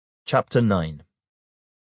Chapter 9.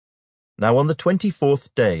 Now on the 24th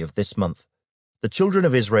day of this month, the children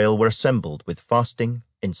of Israel were assembled with fasting,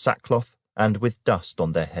 in sackcloth, and with dust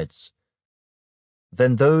on their heads.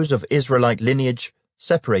 Then those of Israelite lineage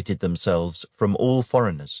separated themselves from all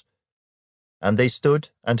foreigners. And they stood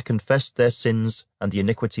and confessed their sins and the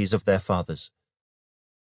iniquities of their fathers.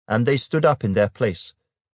 And they stood up in their place,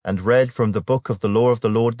 and read from the book of the law of the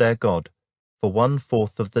Lord their God, for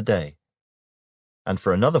 1/4 of the day. And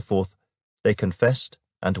for another 1/4 they confessed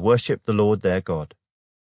and worshipped the Lord their God.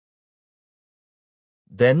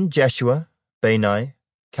 Then Jeshua, Bani,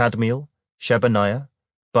 Kadmiel, Shebaniah,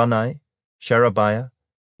 Bunni, Sherebiah,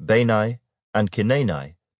 Bani, and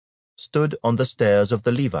Chinani stood on the stairs of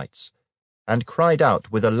the Levites, and cried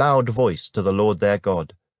out with a loud voice to the Lord their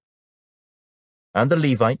God. And the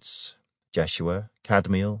Levites, Jeshua,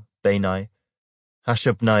 Kadmiel, Bani,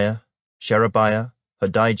 Hashabniah, Sherebiah,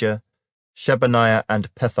 Hodijah, Shebaniah,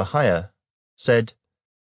 and Pethahiah, said,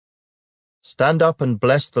 Stand up and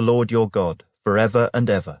bless the Lord your God, forever and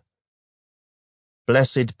ever.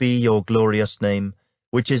 Blessed be your glorious name,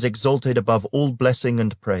 which is exalted above all blessing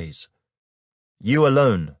and praise. You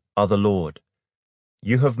alone are the Lord.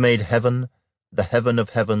 You have made heaven, the heaven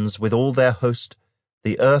of heavens, with all their host,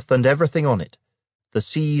 the earth and everything on it, the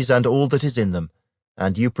seas and all that is in them,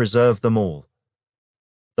 and you preserve them all.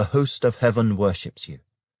 The host of heaven worships you.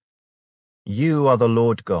 You are the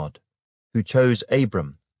Lord God, who chose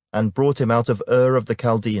Abram and brought him out of Ur of the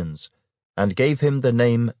Chaldeans, and gave him the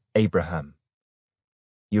name Abraham.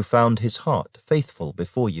 You found his heart faithful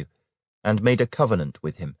before you, and made a covenant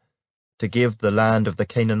with him, to give the land of the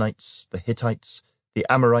Canaanites, the Hittites, the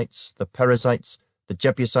Amorites, the Perizzites, the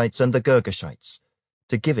Jebusites, and the Girgashites,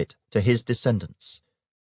 to give it to his descendants.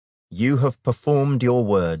 You have performed your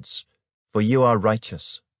words, for you are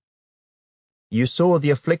righteous. You saw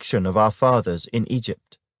the affliction of our fathers in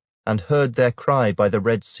Egypt, and heard their cry by the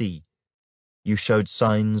Red Sea. You showed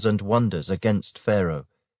signs and wonders against Pharaoh,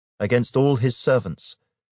 against all his servants,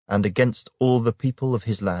 and against all the people of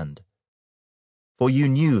his land. For you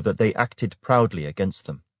knew that they acted proudly against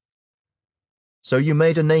them. So you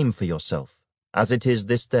made a name for yourself, as it is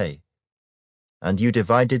this day. And you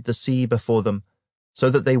divided the sea before them, so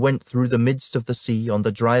that they went through the midst of the sea on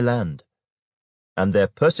the dry land. And their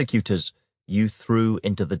persecutors you threw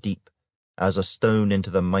into the deep, as a stone into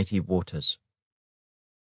the mighty waters.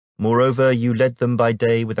 Moreover, you led them by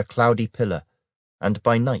day with a cloudy pillar, and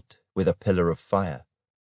by night with a pillar of fire,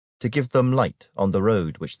 to give them light on the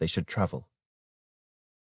road which they should travel.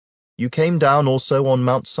 You came down also on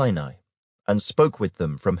Mount Sinai, and spoke with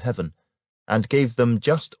them from heaven, and gave them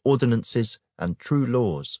just ordinances and true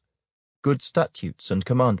laws, good statutes and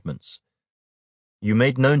commandments. You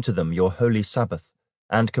made known to them your holy Sabbath,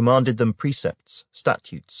 and commanded them precepts,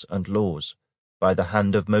 statutes, and laws, by the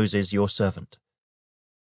hand of Moses your servant.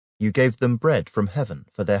 You gave them bread from heaven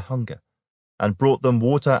for their hunger, and brought them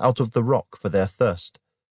water out of the rock for their thirst,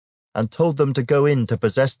 and told them to go in to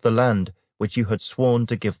possess the land which you had sworn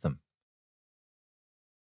to give them.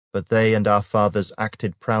 But they and our fathers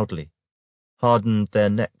acted proudly, hardened their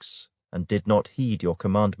necks, and did not heed your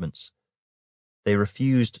commandments. They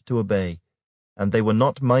refused to obey, and they were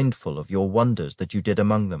not mindful of your wonders that you did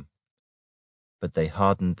among them. But they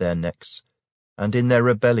hardened their necks, and in their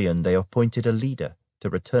rebellion they appointed a leader to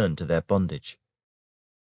return to their bondage.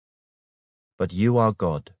 But you are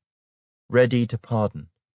God, ready to pardon,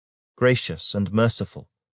 gracious and merciful,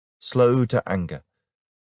 slow to anger,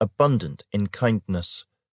 abundant in kindness,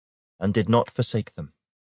 and did not forsake them.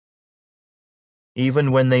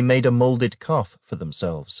 Even when they made a molded calf for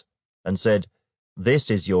themselves, and said,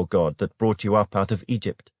 This is your God that brought you up out of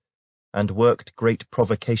Egypt, and worked great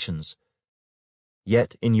provocations.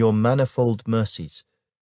 Yet in your manifold mercies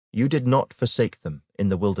you did not forsake them in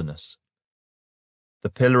the wilderness. The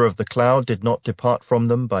pillar of the cloud did not depart from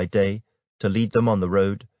them by day to lead them on the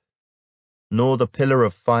road, nor the pillar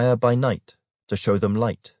of fire by night to show them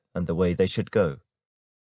light and the way they should go.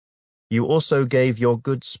 You also gave your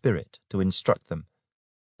good spirit to instruct them,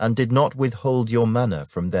 and did not withhold your manna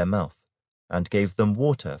from their mouth, and gave them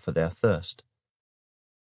water for their thirst.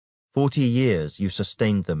 40 years you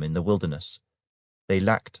sustained them in the wilderness. They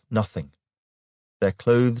lacked nothing. Their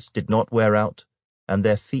clothes did not wear out, and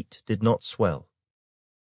their feet did not swell.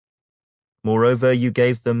 Moreover, you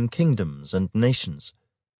gave them kingdoms and nations,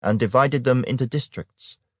 and divided them into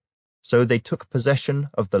districts. So they took possession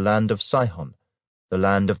of the land of Sihon, the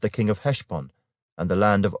land of the king of Heshbon, and the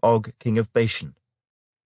land of Og king of Bashan.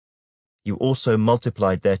 You also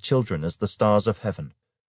multiplied their children as the stars of heaven,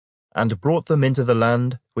 and brought them into the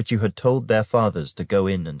land which you had told their fathers to go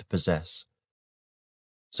in and possess.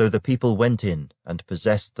 So the people went in and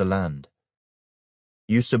possessed the land.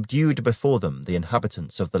 You subdued before them the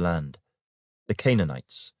inhabitants of the land, the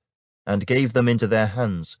Canaanites, and gave them into their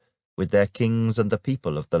hands with their kings and the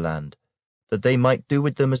people of the land, that they might do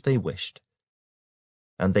with them as they wished.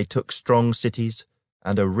 And they took strong cities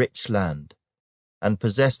and a rich land, and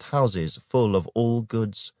possessed houses full of all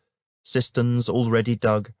goods, cisterns already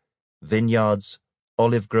dug, vineyards,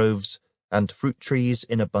 olive groves, and fruit trees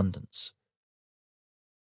in abundance.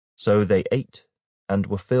 So they ate, and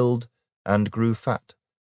were filled, and grew fat,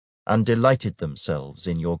 and delighted themselves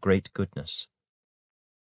in your great goodness.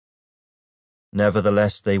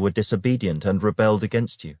 Nevertheless they were disobedient and rebelled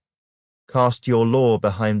against you, cast your law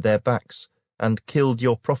behind their backs, and killed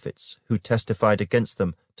your prophets who testified against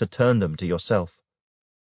them to turn them to yourself.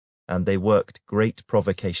 And they worked great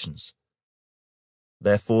provocations.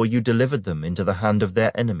 Therefore you delivered them into the hand of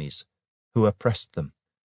their enemies, who oppressed them.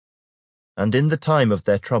 And in the time of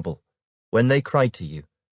their trouble, when they cried to you,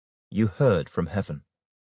 you heard from heaven.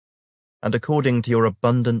 And according to your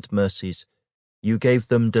abundant mercies, you gave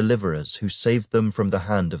them deliverers who saved them from the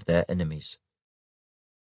hand of their enemies.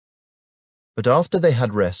 But after they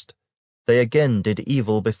had rest, they again did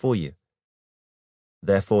evil before you.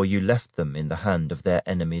 Therefore you left them in the hand of their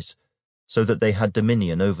enemies, so that they had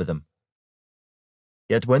dominion over them.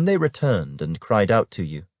 Yet when they returned and cried out to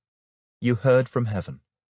you, you heard from heaven.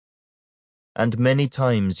 And many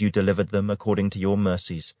times you delivered them according to your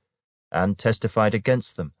mercies, and testified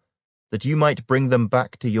against them, that you might bring them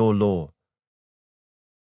back to your law.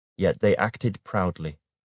 Yet they acted proudly,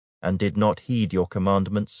 and did not heed your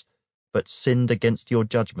commandments, but sinned against your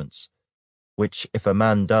judgments, which if a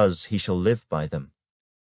man does, he shall live by them.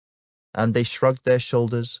 And they shrugged their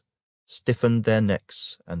shoulders, stiffened their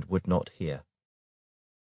necks, and would not hear.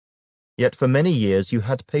 Yet for many years you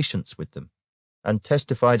had patience with them, and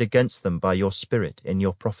testified against them by your Spirit in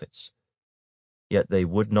your prophets. Yet they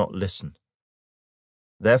would not listen.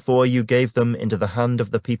 Therefore you gave them into the hand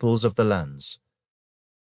of the peoples of the lands.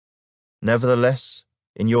 Nevertheless,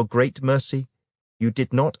 in your great mercy, you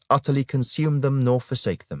did not utterly consume them nor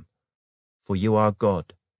forsake them, for you are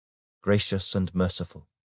God, gracious and merciful.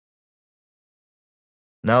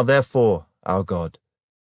 Now therefore, our God,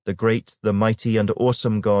 the great, the mighty, and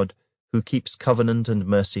awesome God, who keeps covenant and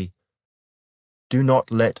mercy, do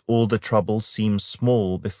not let all the trouble seem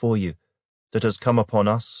small before you that has come upon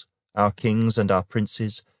us, our kings and our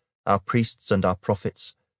princes, our priests and our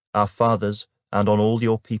prophets, our fathers, and on all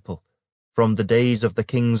your people, from the days of the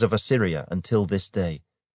kings of Assyria until this day.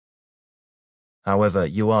 However,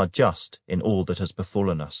 you are just in all that has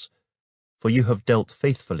befallen us, for you have dealt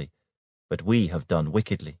faithfully, but we have done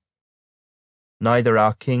wickedly. Neither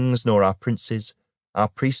our kings nor our princes, our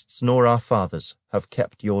priests nor our fathers have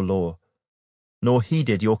kept your law, nor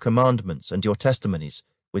heeded your commandments and your testimonies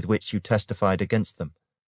with which you testified against them.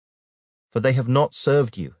 For they have not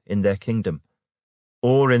served you in their kingdom,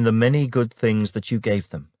 or in the many good things that you gave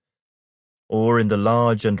them, or in the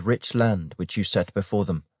large and rich land which you set before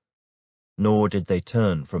them, nor did they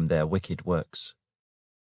turn from their wicked works.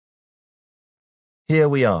 Here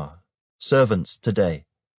we are, servants today,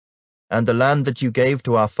 and the land that you gave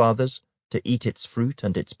to our fathers to eat its fruit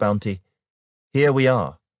and its bounty, here we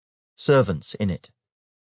are, servants in it.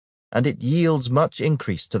 And it yields much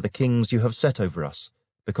increase to the kings you have set over us,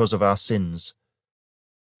 because of our sins.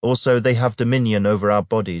 Also they have dominion over our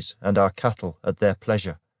bodies and our cattle at their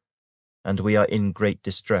pleasure, and we are in great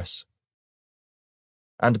distress.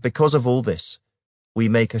 And because of all this, we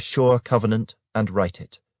make a sure covenant and write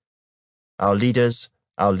it. Our leaders,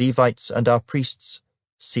 our Levites, and our priests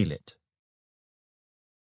seal it.